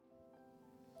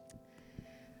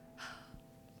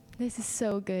This is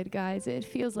so good, guys. It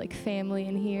feels like family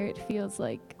in here. It feels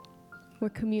like we're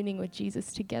communing with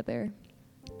Jesus together.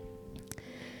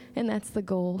 And that's the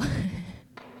goal.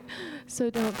 So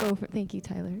don't go for, thank you,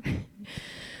 Tyler.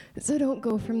 So don't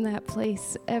go from that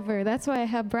place ever. That's why I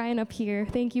have Brian up here.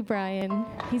 Thank you, Brian.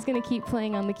 He's going to keep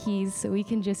playing on the keys so we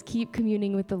can just keep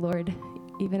communing with the Lord,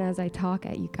 even as I talk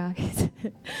at you guys.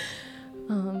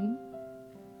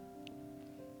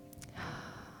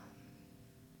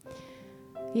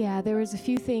 Yeah, there was a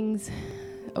few things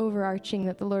overarching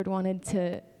that the Lord wanted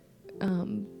to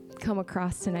come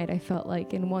across tonight, I felt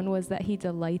like. And one was that he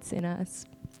delights in us.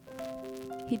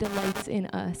 He delights in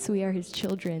us. We are his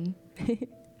children.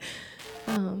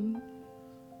 And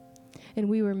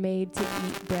we were made to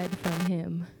eat bread from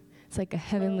him. It's like a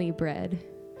heavenly bread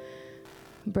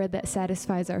that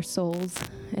satisfies our souls.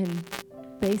 And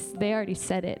they already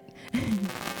said it.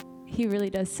 He really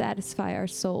does satisfy our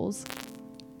souls.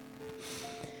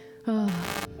 Oh.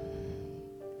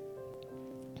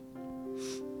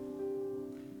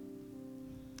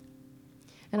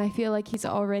 And I feel like he's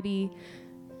already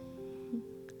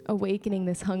awakening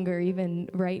this hunger even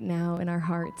right now in our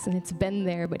hearts. And it's been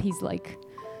there, but he's like,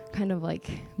 kind of like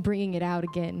bringing it out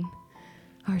again.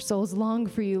 Our souls long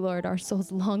for you, Lord. Our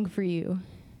souls long for you.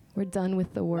 We're done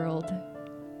with the world.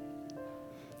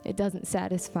 It doesn't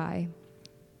satisfy.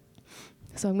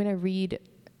 So I'm going to read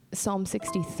Psalm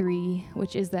 63,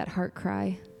 which is that heart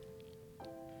cry.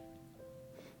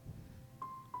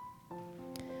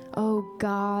 Oh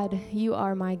God, you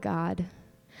are my God.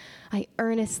 I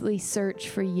earnestly search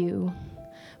for you.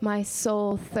 My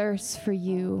soul thirsts for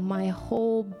you. My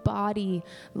whole body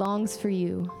longs for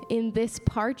you in this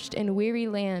parched and weary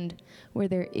land where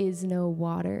there is no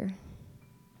water.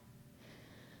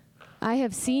 I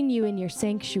have seen you in your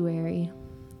sanctuary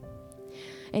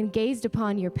and gazed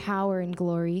upon your power and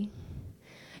glory.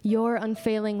 Your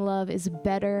unfailing love is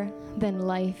better than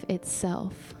life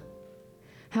itself.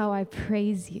 How I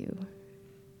praise you.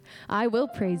 I will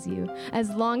praise you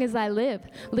as long as I live,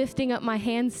 lifting up my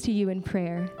hands to you in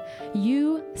prayer.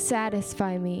 You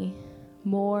satisfy me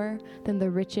more than the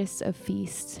richest of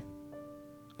feasts.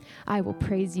 I will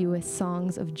praise you with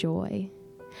songs of joy.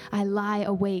 I lie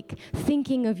awake,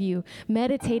 thinking of you,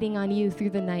 meditating on you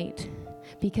through the night,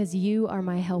 because you are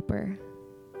my helper.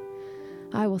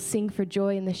 I will sing for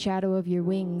joy in the shadow of your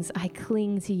wings. I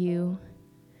cling to you.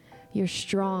 Your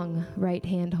strong right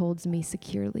hand holds me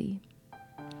securely.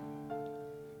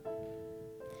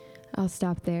 I'll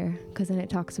stop there, because then it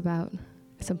talks about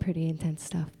some pretty intense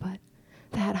stuff, but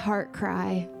that heart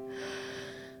cry,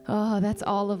 oh, that's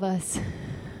all of us.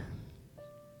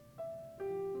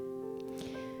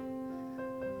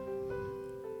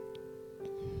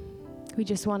 We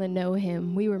just want to know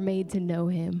him. We were made to know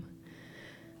him.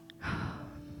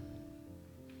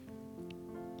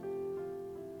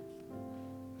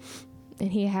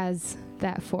 And he has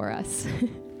that for us.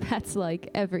 That's like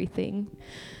everything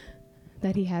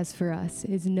that he has for us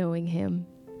is knowing him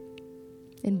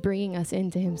and bringing us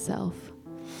into himself.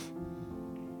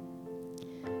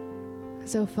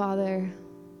 So, Father,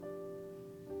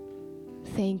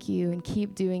 thank you, and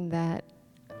keep doing that.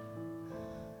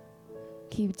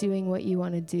 Keep doing what you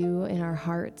want to do in our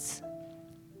hearts.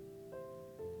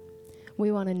 We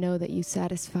want to know that you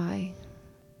satisfy.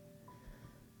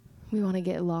 We want to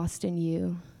get lost in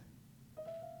you.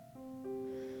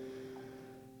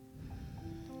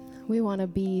 We want to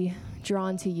be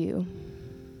drawn to you.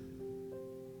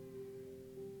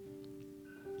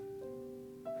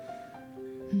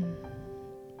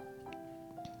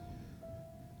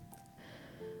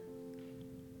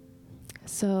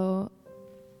 So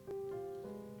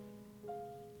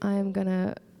I'm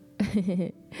gonna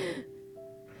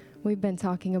we've been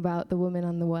talking about the woman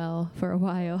on the well for a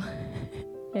while.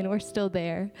 And we're still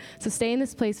there. So stay in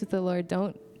this place with the Lord.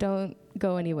 Don't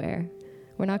go anywhere.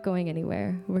 We're not going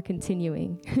anywhere. We're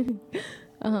continuing.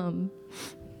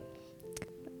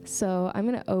 So I'm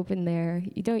gonna open there.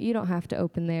 You don't have to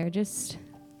open there. Just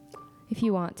if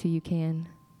you want to, you can.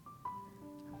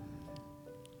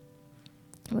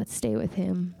 Let's stay with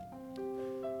him.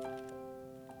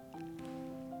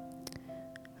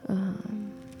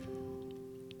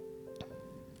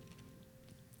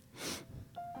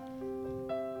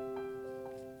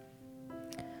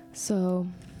 So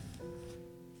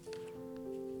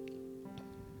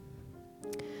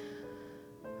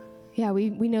yeah, we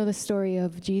know the story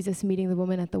of Jesus meeting the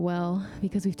woman at the well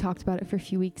because we've talked about it for a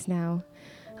few weeks now.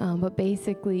 But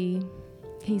basically,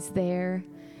 he's there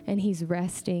and he's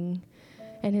resting,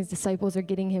 and his disciples are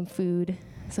getting him food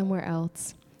somewhere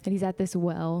else. And he's at this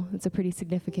well. It's a pretty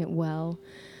significant well.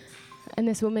 And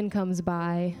this woman comes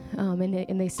by,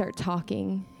 and they start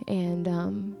talking,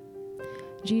 and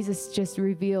Jesus just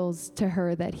reveals to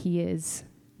her that he is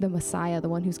the Messiah, the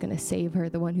one who's going to save her,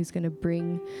 the one who's going to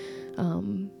bring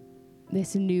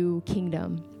this new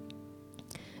kingdom.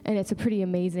 And it's a pretty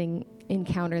amazing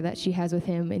encounter that she has with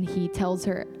him, and he tells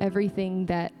her everything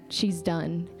that she's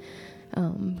done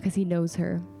because he knows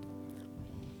her.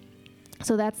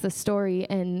 So that's the story,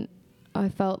 and I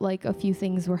felt like a few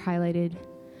things were highlighted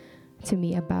to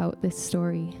me about this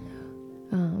story.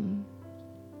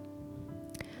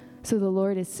 So the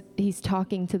Lord he's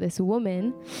talking to this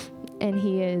woman, and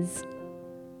he is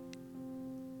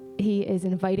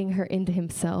inviting her into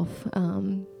himself.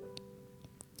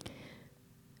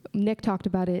 Nick talked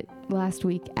about it last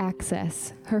week,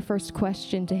 access. Her first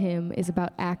question to him is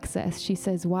about access. She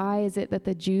says, why is it that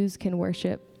the Jews can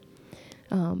worship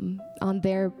on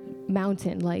their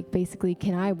mountain? Like, basically,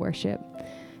 can I worship?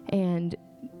 And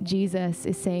Jesus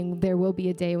is saying there will be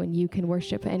a day when you can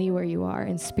worship anywhere you are,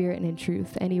 in spirit and in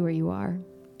truth, anywhere you are.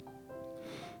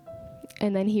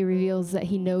 And then he reveals that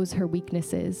he knows her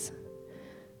weaknesses.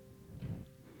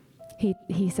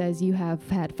 He says, you have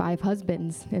had 5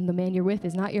 husbands, and the man you're with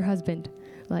is not your husband.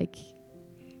 Like,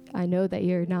 I know that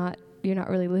you're not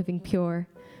really living pure.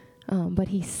 But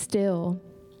he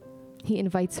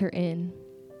invites her in,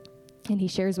 and he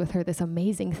shares with her this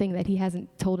amazing thing that he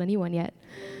hasn't told anyone yet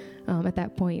at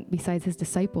that point, besides his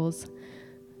disciples.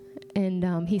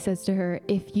 And he says to her,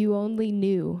 if you only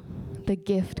knew the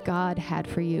gift God had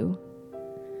for you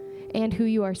and who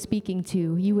you are speaking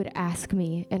to, you would ask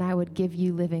me, and I would give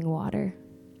you living water.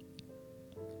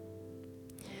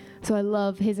 So I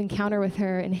love his encounter with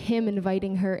her and him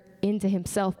inviting her into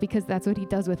himself, because that's what he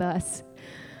does with us.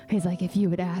 He's like, if you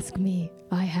would ask me,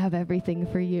 I have everything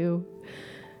for you.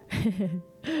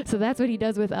 So that's what he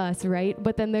does with us, right?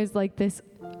 But then there's like this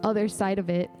other side of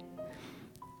it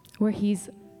where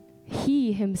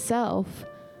he himself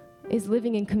is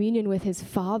living in communion with his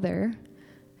Father,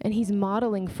 and he's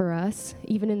modeling for us,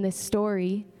 even in this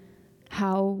story,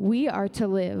 how we are to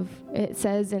live. It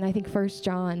says in, I think, 1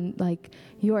 John, like,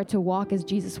 you are to walk as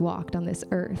Jesus walked on this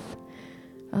earth.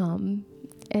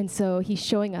 And so he's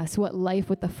showing us what life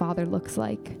with the Father looks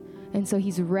like. And so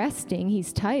he's resting,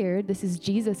 he's tired. This is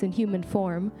Jesus in human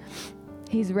form.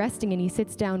 He's resting and he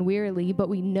sits down wearily, but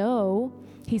we know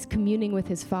he's communing with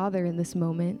his Father in this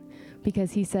moment,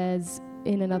 because he says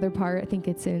in another part, I think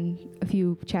it's in a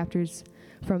few chapters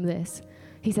from this,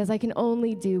 he says, I can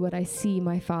only do what I see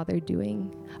my Father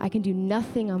doing. I can do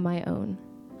nothing on my own.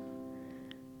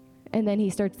 And then he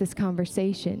starts this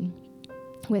conversation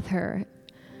with her.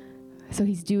 So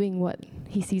he's doing what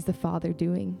he sees the Father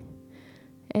doing.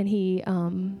 And he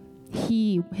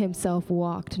himself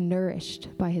walked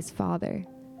nourished by his Father,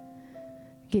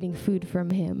 getting food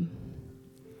from him.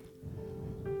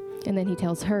 And then he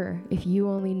tells her, if you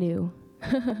only knew,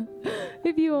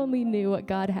 if you only knew what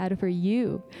God had for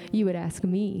you, you would ask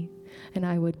me, and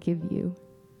I would give you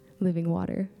living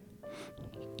water.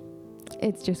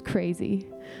 It's just crazy.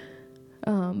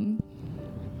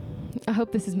 I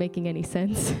hope this is making any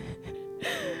sense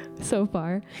so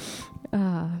far.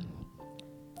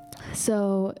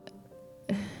 So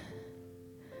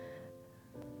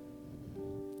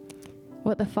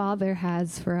what the Father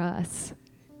has for us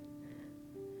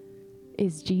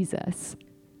is Jesus.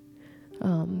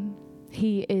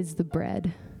 He is the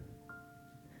bread.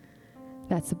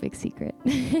 That's a big secret.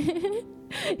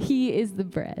 He is the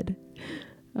bread.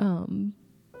 And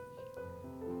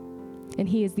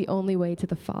he is the only way to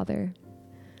the Father.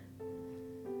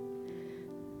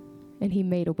 And he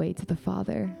made a way to the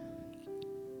Father.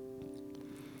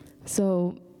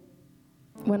 So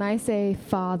when I say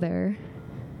Father,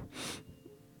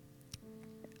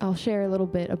 I'll share a little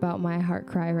bit about my heart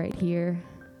cry right here.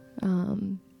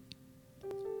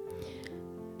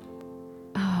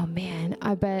 Oh man,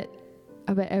 I bet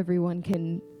everyone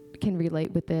can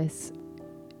relate with this.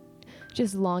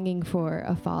 Just longing for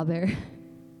a father.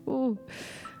 Ooh,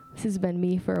 this has been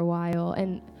me for a while.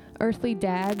 And earthly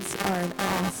dads are an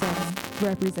awesome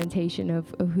representation of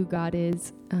who God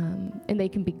is. And they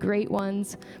can be great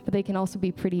ones, but they can also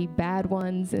be pretty bad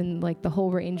ones, and like the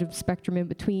whole range of spectrum in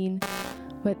between.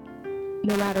 But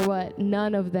no matter what,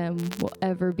 none of them will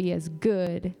ever be as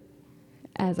good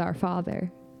as our Father.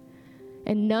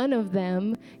 And none of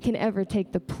them can ever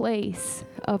take the place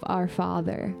of our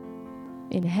Father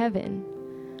in heaven.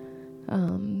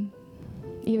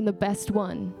 Even the best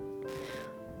one.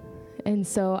 And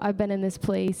so I've been in this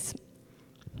place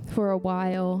for a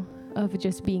while of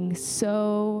just being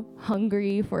so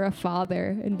hungry for a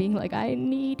father and being like, I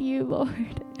need you,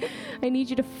 Lord. I need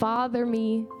you to father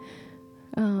me.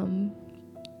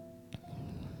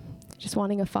 just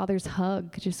wanting a father's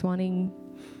hug, just wanting,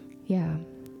 yeah.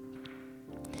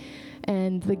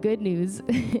 And the good news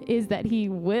is that he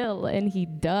will, and he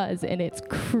does, and it's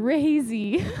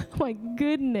crazy. My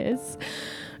goodness,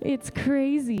 it's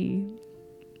crazy.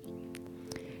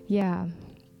 Yeah.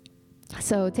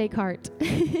 So take heart.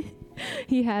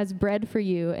 He has bread for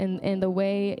you, and the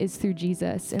way is through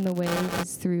Jesus, and the way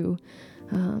is through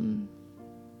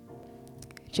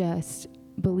just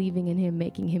believing in him,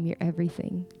 making him your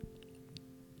everything.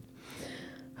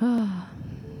 Oh,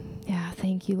 yeah,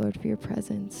 thank you, Lord, for your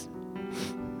presence.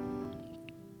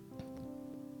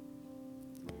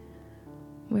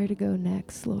 Where to go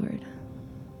next, Lord?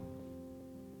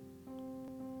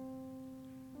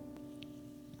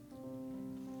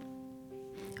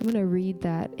 I'm going to read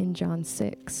that in John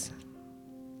 6.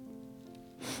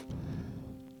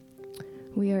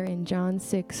 We are in John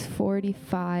 6,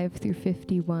 45 through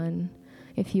 51.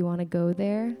 If you want to go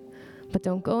there, but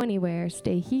don't go anywhere,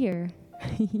 stay here.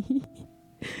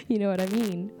 You know what I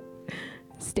mean?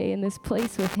 Stay in this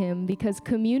place with him, because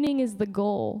communing is the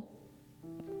goal.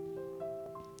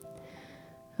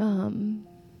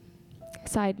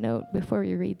 Side note before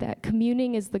we read that,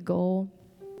 communing is the goal.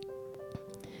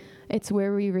 It's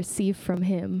where we receive from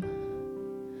him.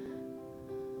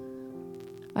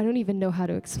 I don't even know how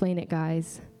to explain it,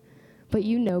 guys, but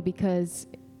you know, because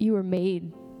you were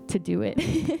made to do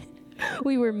it.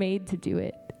 We were made to do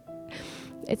it.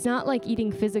 It's not like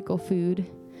eating physical food,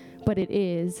 but it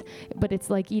is, but it's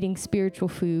like eating spiritual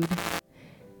food.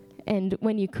 And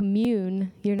when you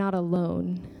commune, you're not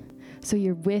alone. So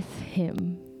you're with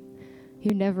him.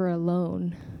 You're never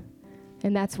alone.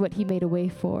 And that's what he made a way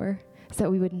for, so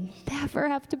that we would never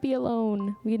have to be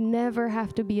alone. We'd never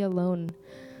have to be alone.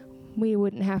 We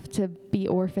wouldn't have to be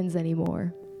orphans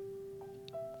anymore.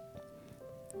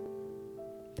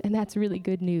 And that's really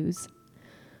good news.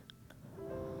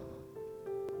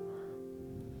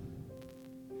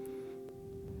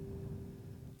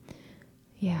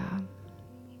 Yeah.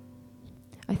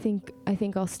 I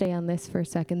think I'll stay on this for a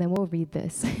second, then we'll read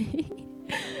this.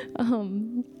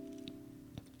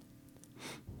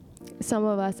 Some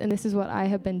of us, and this is what I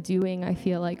have been doing, I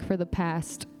feel like, for the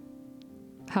past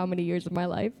how many years of my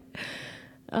life,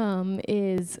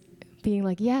 is being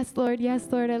like, yes, Lord,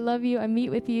 I love you. I meet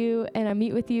with you, and I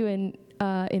meet with you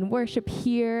in worship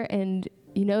here, and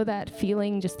you know that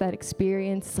feeling, just that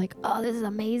experience. It's like, oh, this is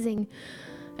amazing.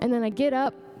 And then I get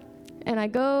up, and I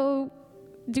go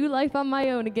do life on my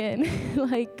own again.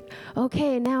 Like,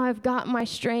 okay, now I've got my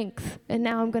strength, and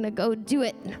now I'm going to go do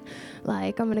it.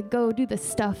 Like, I'm going to go do the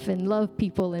stuff and love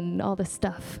people and all the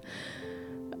stuff.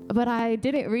 But I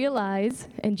didn't realize,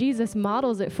 and Jesus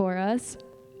models it for us,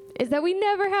 is that we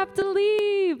never have to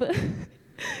leave.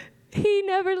 He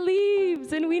never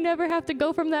leaves, and we never have to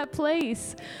go from that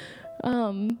place.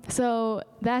 So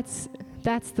that's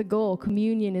the goal.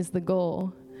 Communion is the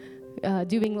goal.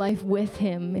 Doing life with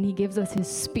him, and he gives us his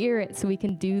spirit so we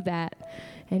can do that.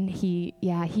 And he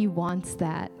wants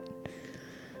that,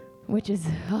 which is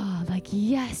like,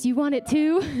 yes, you want it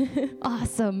too.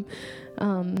 Awesome.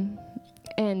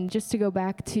 And just to go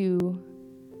back to,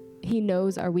 he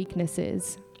knows our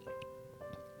weaknesses.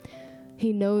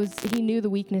 He knew the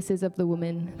weaknesses of the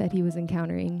woman that he was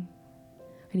encountering,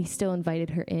 and he still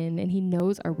invited her in, and he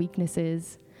knows our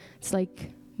weaknesses. It's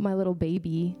like my little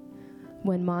baby.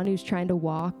 When Manu's trying to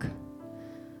walk,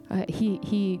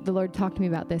 the Lord talked to me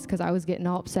about this, because I was getting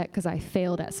all upset because I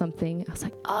failed at something. I was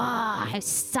like, I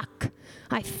suck.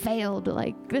 I failed.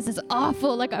 Like, this is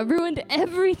awful. Like, I ruined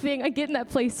everything. I get in that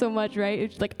place so much, right?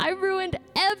 It's like, I ruined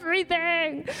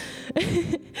everything.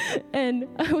 And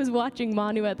I was watching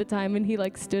Manu at the time, and he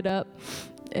like stood up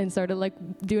and started like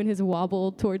doing his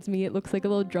wobble towards me. It looks like a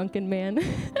little drunken man.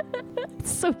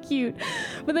 It's so cute.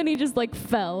 But then he just like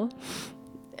fell.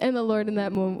 And the Lord in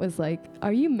that moment was like,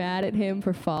 are you mad at him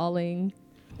for falling?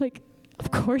 Like,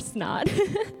 of course not.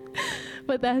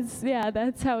 But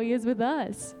that's how he is with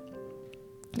us.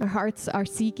 Our hearts are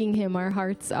seeking him. Our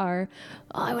hearts are,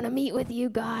 I want to meet with you,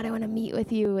 God. I want to meet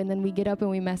with you. And then we get up and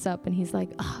we mess up. And he's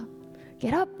like,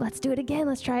 get up. Let's do it again.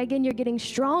 Let's try again. You're getting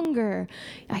stronger.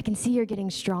 I can see you're getting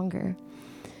stronger.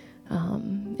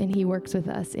 And he works with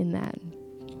us in that.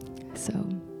 So,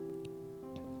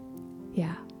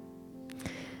 yeah.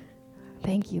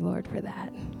 Thank you, Lord, for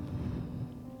that.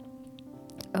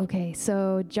 Okay,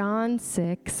 so John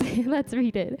 6, let's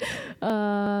read it.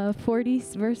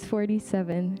 Verse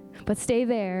 47. But stay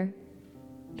there.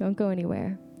 Don't go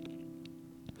anywhere.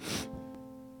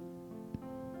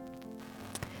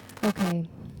 Okay,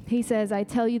 he says, I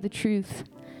tell you the truth.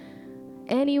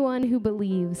 Anyone who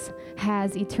believes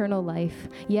has eternal life.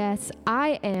 Yes,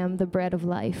 I am the bread of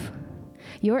life.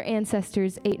 Your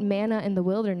ancestors ate manna in the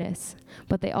wilderness,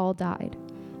 but they all died.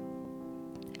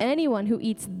 Anyone who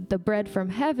eats the bread from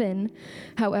heaven,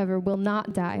 however, will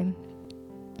not die.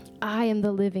 I am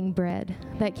the living bread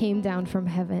that came down from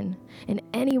heaven, and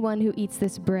anyone who eats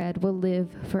this bread will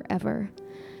live forever.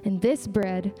 And this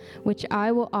bread, which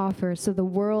I will offer so the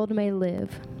world may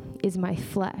live, is my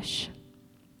flesh.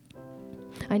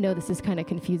 I know this is kind of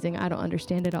confusing. I don't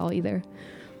understand it all either,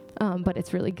 but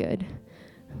it's really good.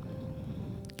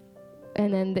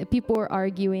 And then the people were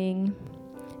arguing.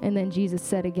 And then Jesus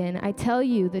said again, I tell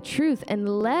you the truth,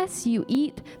 unless you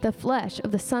eat the flesh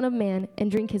of the Son of Man and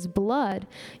drink his blood,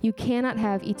 you cannot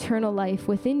have eternal life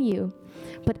within you.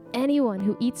 But anyone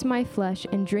who eats my flesh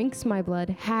and drinks my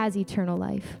blood has eternal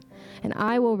life, and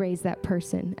I will raise that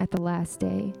person at the last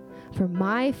day. For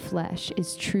my flesh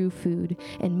is true food,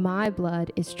 and my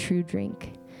blood is true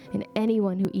drink. And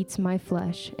anyone who eats my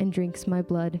flesh and drinks my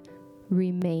blood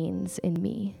remains in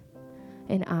me,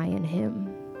 and I in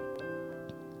him.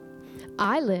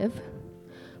 I live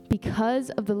because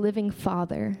of the living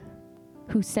Father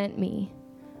who sent me.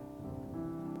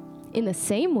 In the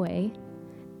same way,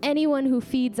 anyone who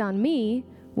feeds on me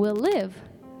will live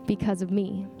because of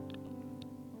me.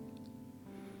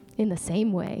 In the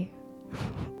same way.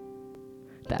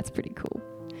 That's pretty cool.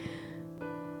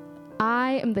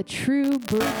 I am the true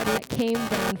bread that came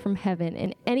down from heaven,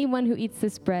 and anyone who eats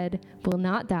this bread will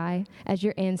not die, as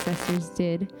your ancestors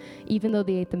did, even though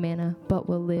they ate the manna, but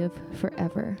will live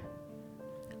forever.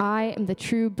 I am the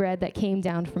true bread that came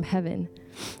down from heaven.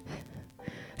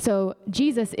 So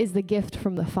Jesus is the gift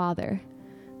from the Father.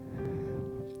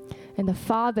 And the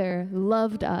Father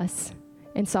loved us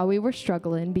and saw we were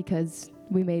struggling because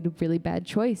we made a really bad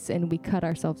choice and we cut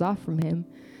ourselves off from him.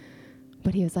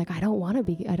 But he was like, I don't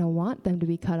want them to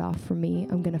be cut off from me.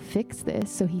 I'm going to fix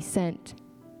this. So he sent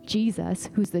Jesus,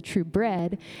 who's the true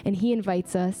bread, and he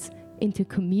invites us into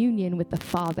communion with the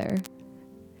Father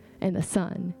and the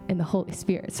Son and the Holy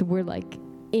Spirit. So we're like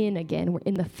in again. We're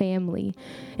in the family.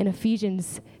 And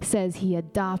Ephesians says he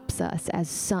adopts us as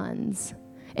sons.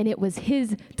 And it was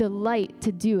his delight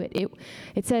to do it.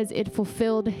 It says it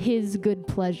fulfilled his good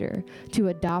pleasure to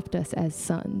adopt us as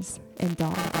sons and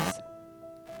daughters.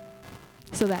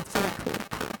 So that's really cool.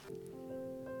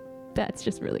 That's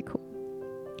just really cool.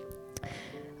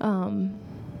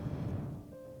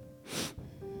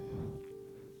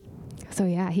 So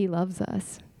yeah, he loves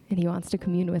us and he wants to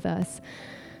commune with us.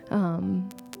 I'll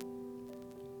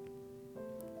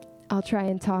try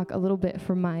and talk a little bit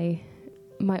from my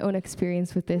own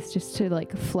experience with this, just to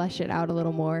like flesh it out a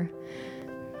little more.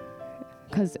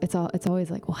 Because it's always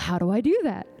like, well, how do I do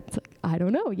that? It's like, I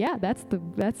don't know. Yeah, that's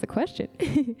the question.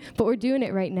 But we're doing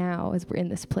it right now as we're in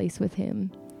this place with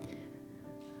him.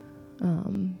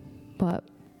 But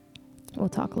we'll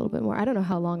talk a little bit more. I don't know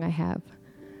how long I have.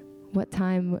 What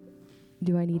time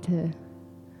do I need to?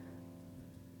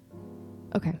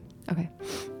 Okay.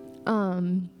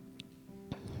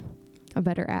 I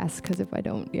better ask, because if I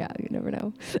don't, yeah, you never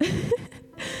know.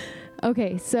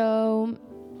 Okay, so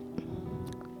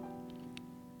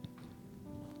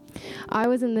I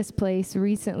was in this place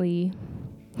recently.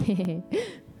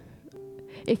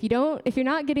 If you're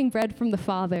not getting bread from the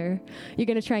Father, you're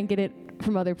going to try and get it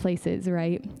from other places,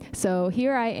 right? So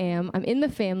here I am. I'm in the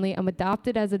family. I'm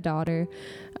adopted as a daughter.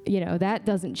 That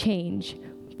doesn't change.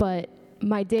 But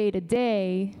my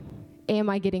day-to-day, am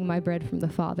I getting my bread from the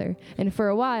Father? And for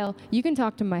a while, you can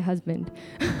talk to my husband.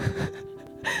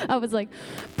 I was like,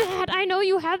 Dad, I know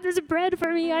you have this bread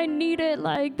for me. I need it.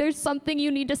 Like, there's something you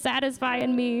need to satisfy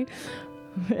in me.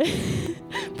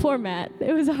 Poor Matt.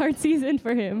 It was a hard season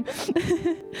for him.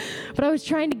 But I was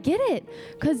trying to get it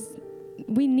because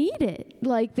we need it.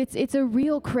 Like, it's a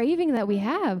real craving that we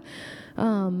have.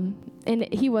 And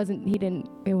it wasn't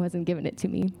giving it to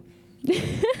me.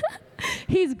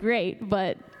 He's great,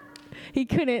 but he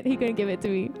couldn't give it to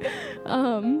me.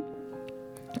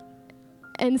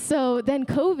 And so then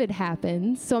COVID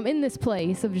happens. So I'm in this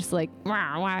place of just like,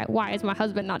 why is my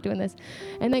husband not doing this?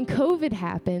 And then COVID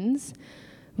happens,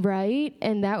 right?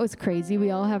 And that was crazy.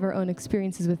 We all have our own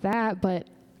experiences with that, but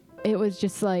it was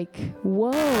just like,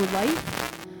 whoa,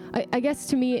 life. I guess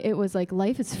to me, it was like,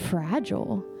 life is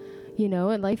fragile,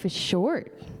 and life is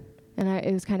short. And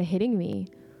it was kind of hitting me.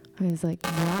 I was like,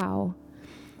 wow.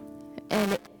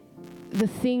 And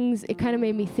it kind of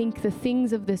made me think the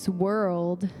things of this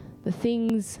world, the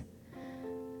things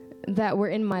that were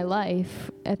in my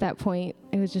life at that point,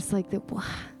 it was just like,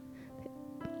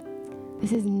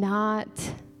 this is not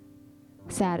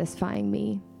satisfying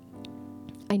me.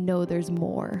 I know there's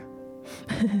more.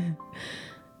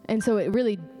 And so it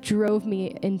really drove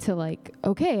me into like,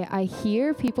 okay, I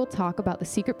hear people talk about the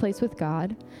secret place with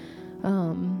God.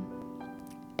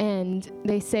 And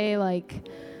they say like,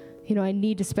 you know, I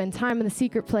need to spend time in the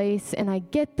secret place, and I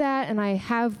get that, and I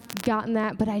have gotten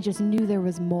that, but I just knew there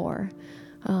was more.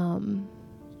 And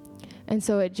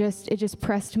so it just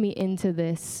pressed me into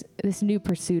this new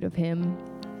pursuit of him.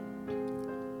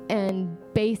 And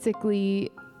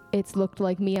basically, it's looked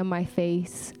like me on my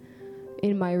face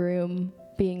in my room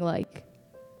being like,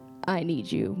 I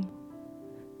need you.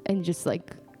 And just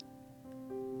like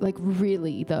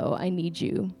really though, I need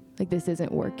you. Like, this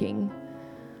isn't working.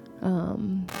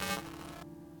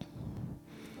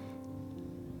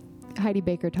 Heidi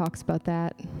Baker talks about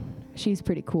that. She's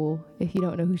pretty cool. If you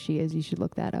don't know who she is, you should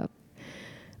look that up.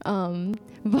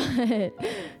 But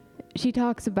she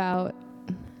talks about,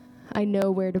 I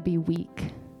know where to be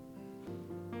weak.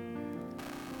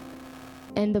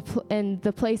 And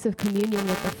the place of communion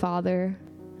with the Father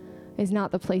is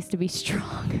not the place to be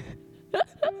strong.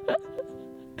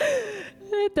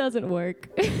 It doesn't work.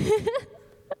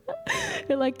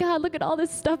 You're like, God, look at all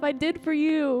this stuff I did for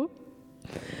you.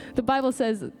 The Bible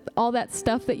says all that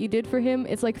stuff that you did for him,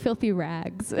 it's like filthy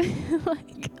rags.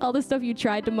 Like all the stuff you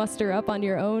tried to muster up on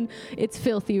your own, it's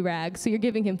filthy rags. So you're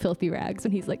giving him filthy rags.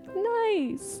 And he's like,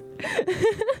 nice.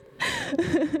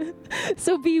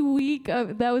 So be weak.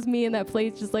 That was me in that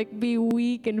place, just like be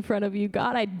weak in front of you.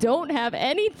 God, I don't have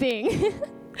anything.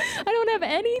 I don't have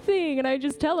anything. And I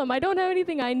just tell him, I don't have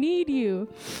anything. I need you.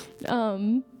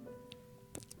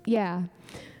 Yeah.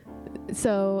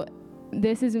 So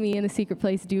this is me in the secret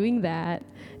place doing that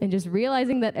and just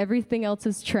realizing that everything else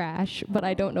is trash, but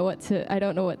I don't know what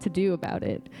to do about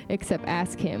it except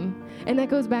ask him. And that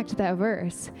goes back to that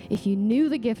verse. If you knew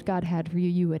the gift God had for you,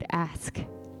 you would ask.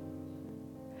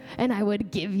 And I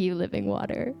would give you living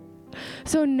water.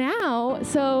 So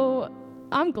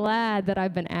I'm glad that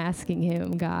I've been asking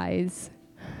him, guys.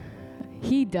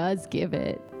 He does give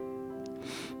it.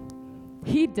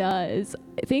 He does.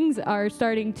 Things are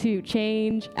starting to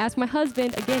change. Ask my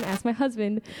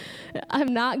husband.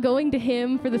 I'm not going to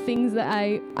him for the things that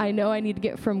I know I need to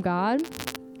get from God.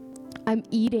 I'm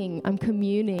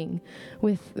communing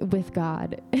with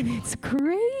God. And it's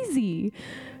crazy.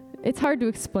 It's hard to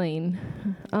explain.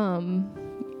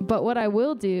 But what I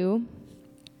will do,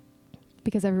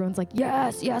 because everyone's like,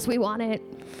 yes, we want it,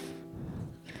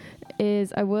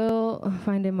 is I will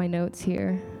find in my notes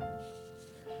here.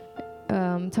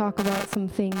 Talk about some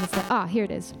things that, here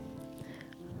it is.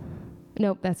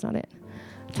 Nope, that's not it.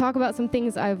 Talk about some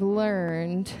things I've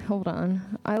learned. Hold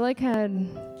on. I had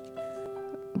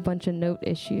a bunch of note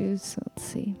issues. Let's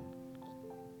see.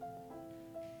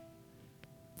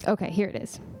 Okay, here it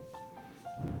is.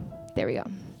 There we go.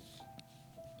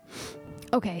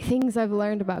 Okay, things I've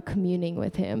learned about communing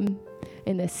with him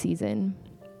in this season.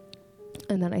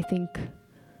 And then I think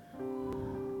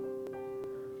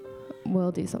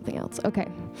we'll do something else. Okay.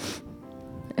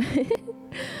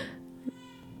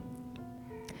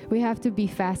 We have to be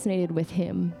fascinated with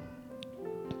him.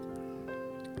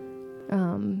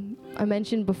 I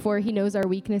mentioned before, he knows our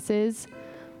weaknesses.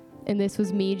 And this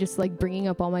was me just like bringing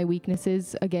up all my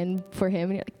weaknesses again for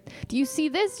him. And you're like, do you see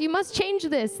this? You must change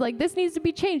this. Like, this needs to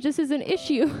be changed. This is an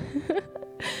issue.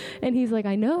 And he's like,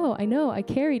 I know. I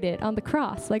carried it on the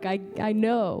cross. Like, I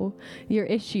know your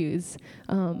issues.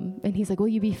 And he's like, will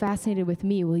you be fascinated with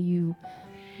me? Will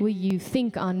you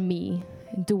think on me,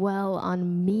 dwell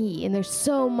on me? And there's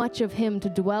so much of him to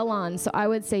dwell on. So I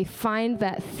would say find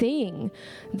that thing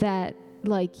that,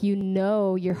 like,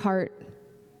 your heart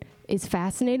is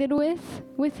fascinated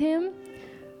with him,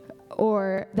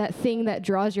 or that thing that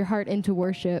draws your heart into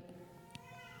worship,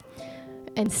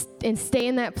 and stay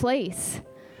in that place.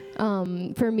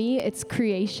 For me, it's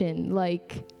creation.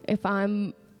 Like, if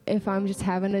I'm just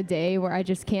having a day where I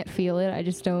just can't feel it, I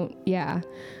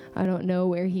don't know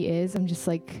where he is, I'm just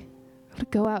like, I'm gonna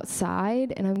go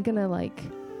outside and I'm gonna like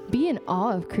be in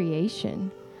awe of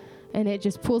creation. And it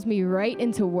just pulls me right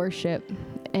into worship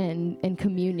and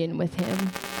communion with him.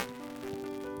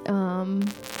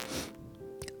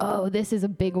 This is a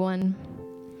big one.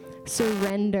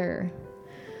 Surrender.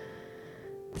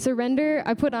 Surrender,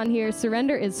 I put on here,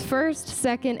 surrender is first,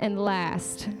 second, and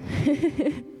last.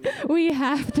 We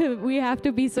have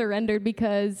to be surrendered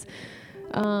because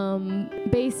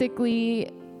basically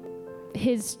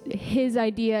his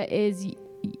idea is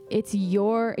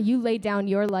you lay down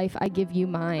your life, I give you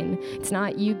mine. It's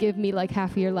not you give me like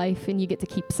half of your life and you get to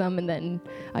keep some and then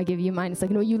I give you mine. It's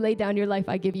like, no, you lay down your life,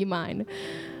 I give you mine.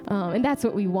 And that's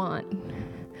what we want.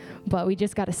 But we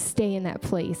just got to stay in that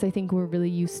place. I think we're really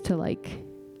used to like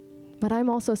but I'm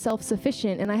also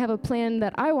self-sufficient, and I have a plan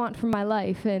that I want for my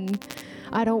life, and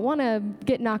I don't want to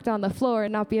get knocked on the floor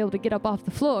and not be able to get up off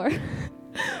the floor.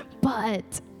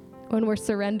 But when we're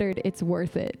surrendered, it's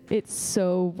worth it. It's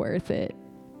so worth it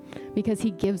because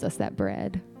he gives us that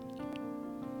bread.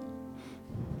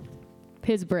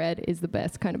 His bread is the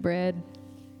best kind of bread.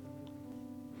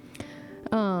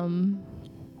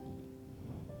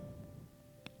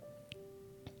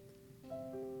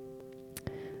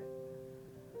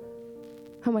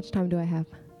 How much time do I have?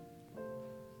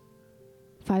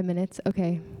 5 minutes?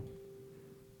 Okay.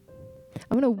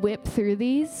 I'm going to whip through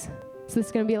these. So this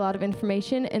is going to be a lot of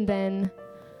information, and then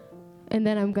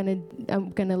I'm going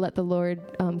to let the Lord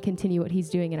continue what he's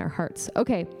doing in our hearts.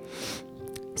 Okay.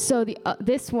 So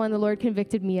this one the Lord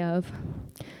convicted me of.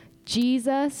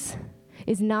 Jesus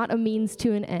is not a means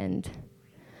to an end.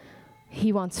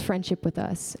 He wants friendship with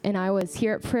us. And I was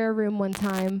here at prayer room one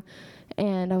time,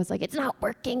 and I was like, it's not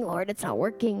working, Lord, it's not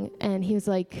working. And he was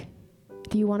like,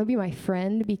 do you want to be my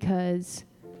friend? Because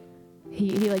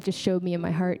he like just showed me in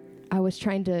my heart, I was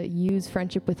trying to use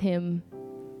friendship with him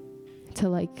to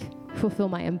like fulfill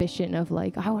my ambition of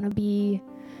like, I want to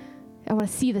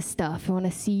see the stuff. I want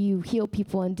to see you heal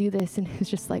people and do this. And it's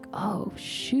just like, oh,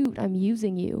 shoot, I'm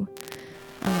using you.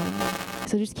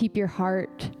 So just keep your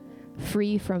heart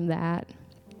free from that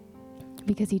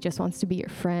because he just wants to be your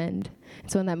friend.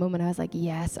 And so in that moment, I was like,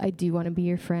 yes, I do want to be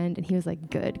your friend. And he was like,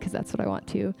 good, because that's what I want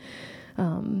to.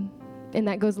 And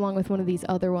that goes along with one of these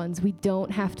other ones. We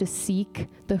don't have to seek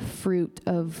the fruit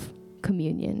of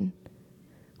communion.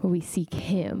 Where we seek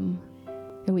him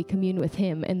and we commune with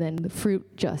him, and then the fruit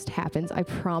just happens. I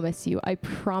promise you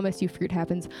fruit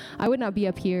happens. I would not be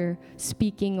up here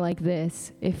speaking like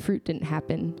this if fruit didn't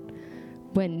happen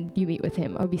when you meet with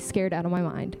him. I would be scared out of my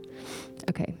mind.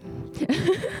 Okay.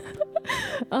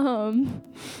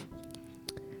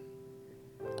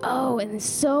 Oh, and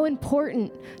so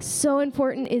important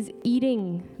is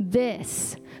eating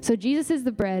this. So Jesus is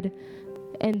the bread,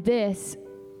 and this,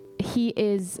 he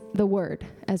is the word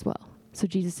as well. So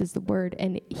Jesus is the word,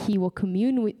 and he will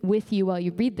commune with you while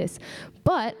you read this.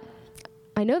 But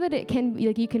I know that it can,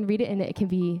 like, you can read it and it can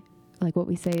be, like, what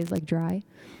we say is like dry.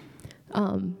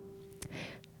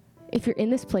 If you're in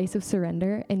this place of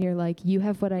surrender and you're like, you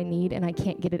have what I need and I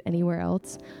can't get it anywhere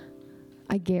else,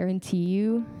 I guarantee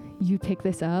you pick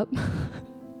this up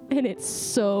and it's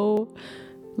so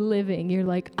living. You're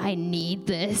like, I need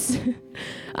this.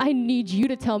 I need you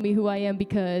to tell me who I am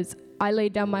because I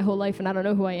laid down my whole life and I don't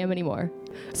know who I am anymore.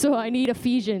 So I need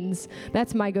Ephesians.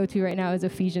 That's my go-to right now is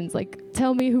Ephesians. Like,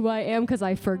 tell me who I am because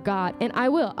I forgot. And I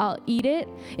will. I'll eat it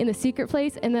in the secret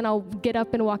place, and then I'll get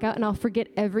up and walk out, and I'll forget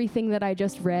everything that I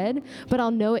just read. But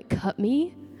I'll know it cut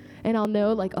me, and I'll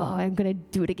know, like, oh, I'm going to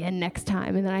do it again next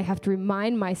time. And then I have to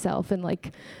remind myself and,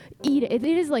 like, eat it. It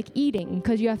is like eating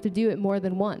because you have to do it more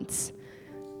than once.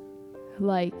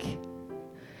 Like,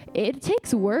 it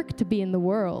takes work to be in the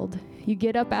world. You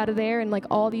get up out of there and like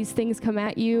all these things come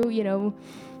at you, you know,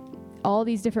 all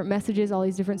these different messages, all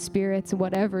these different spirits,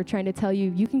 whatever, trying to tell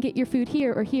you, you can get your food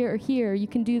here or here or here. You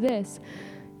can do this.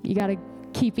 You got to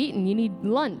keep eating. You need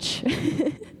lunch.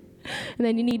 And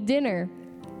then you need dinner.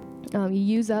 You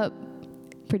use up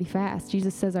pretty fast.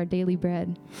 Jesus says our daily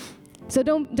bread. So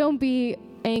don't be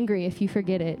angry if you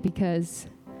forget it because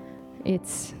you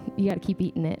got to keep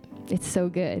eating it. It's so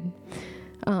good.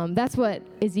 That's what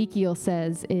Ezekiel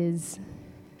says is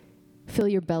fill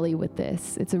your belly with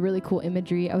this. It's a really cool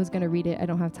imagery. I was going to read it. I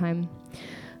don't have time.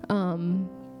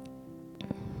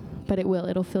 But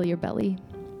it'll fill your belly.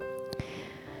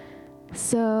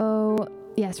 So,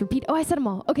 yes, repeat. Oh, I said them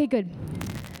all. Okay, good.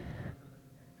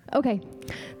 Okay,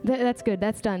 that's good.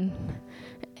 That's done.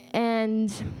 And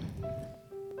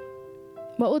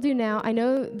what we'll do now, I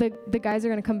know the guys are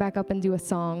going to come back up and do a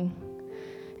song.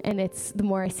 And it's The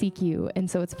More I Seek You, and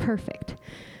so it's perfect.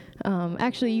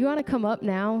 Actually, you want to come up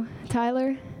now,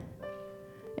 Tyler,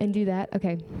 and do that?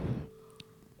 Okay.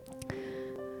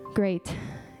 Great.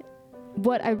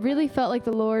 What I really felt like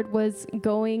the Lord was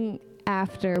going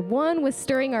after, one was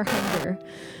stirring our hunger,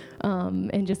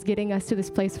 and just getting us to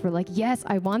this place where like, yes,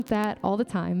 I want that all the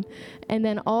time. And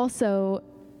then also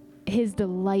his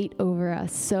delight over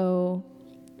us. So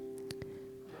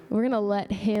we're going to let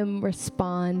him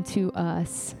respond to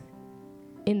us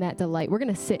in that delight. We're going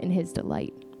to sit in his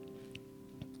delight.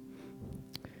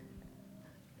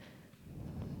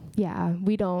 Yeah,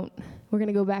 we're going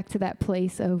to go back to that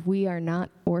place of we are not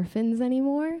orphans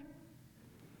anymore.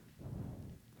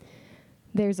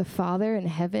 There's a Father in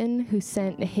heaven who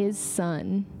sent his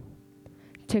Son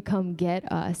to come get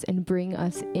us and bring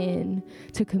us in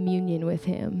to communion with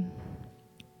him.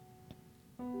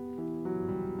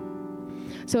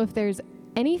 So if there's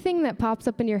anything that pops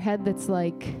up in your head that's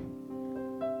like,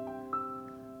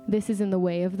 this is in the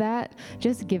way of that,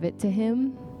 just give it to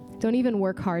him. Don't even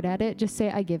work hard at it. Just say,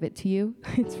 I give it to you.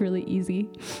 It's really easy.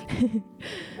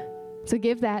 So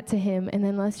give that to him, and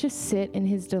then let's just sit in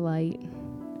his delight.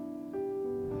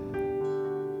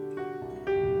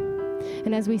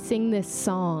 And as we sing this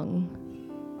song,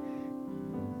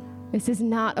 this is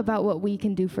not about what we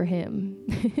can do for him.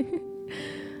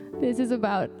 This is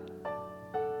about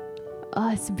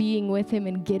us being with him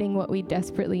and getting what we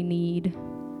desperately need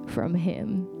from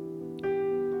him.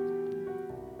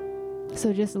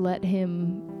 So just let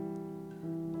him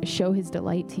show his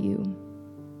delight to you.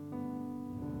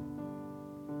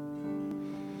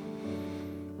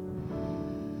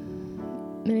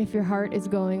 And if your heart is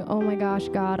going, oh my gosh,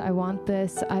 God, I want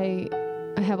this. I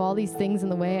have all these things in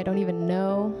the way. I don't even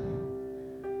know.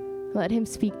 Let him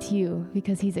speak to you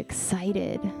because he's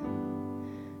excited.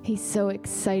 He's so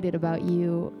excited about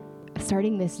you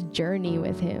starting this journey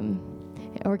with him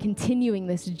or continuing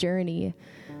this journey.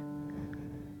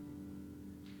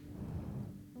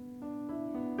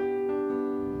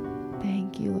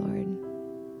 Thank you, Lord.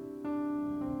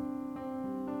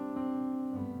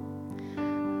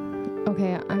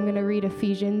 Okay, I'm going to read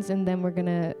Ephesians, and then I'm going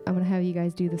to have you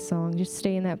guys do the song. Just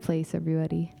stay in that place,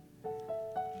 everybody.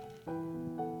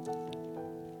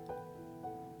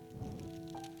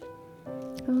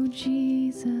 Oh,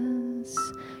 Jesus,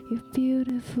 you're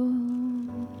beautiful.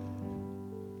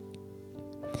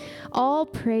 All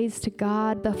praise to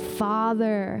God, the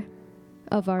Father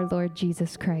of our Lord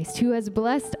Jesus Christ, who has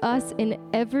blessed us with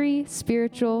every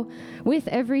spiritual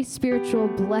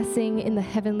blessing in the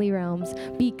heavenly realms,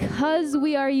 because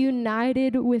we are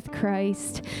united with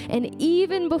Christ. And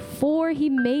even before he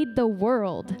made the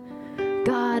world,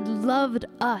 God loved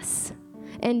us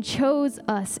and chose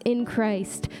us in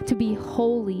Christ to be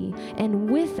holy and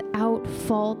without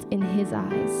fault in his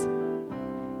eyes.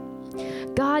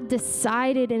 God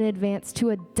decided in advance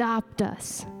to adopt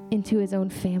us into his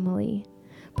own family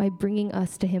by bringing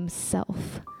us to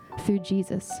himself through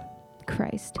Jesus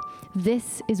Christ.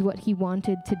 This is what he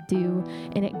wanted to do,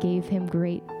 and it gave him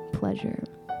great pleasure.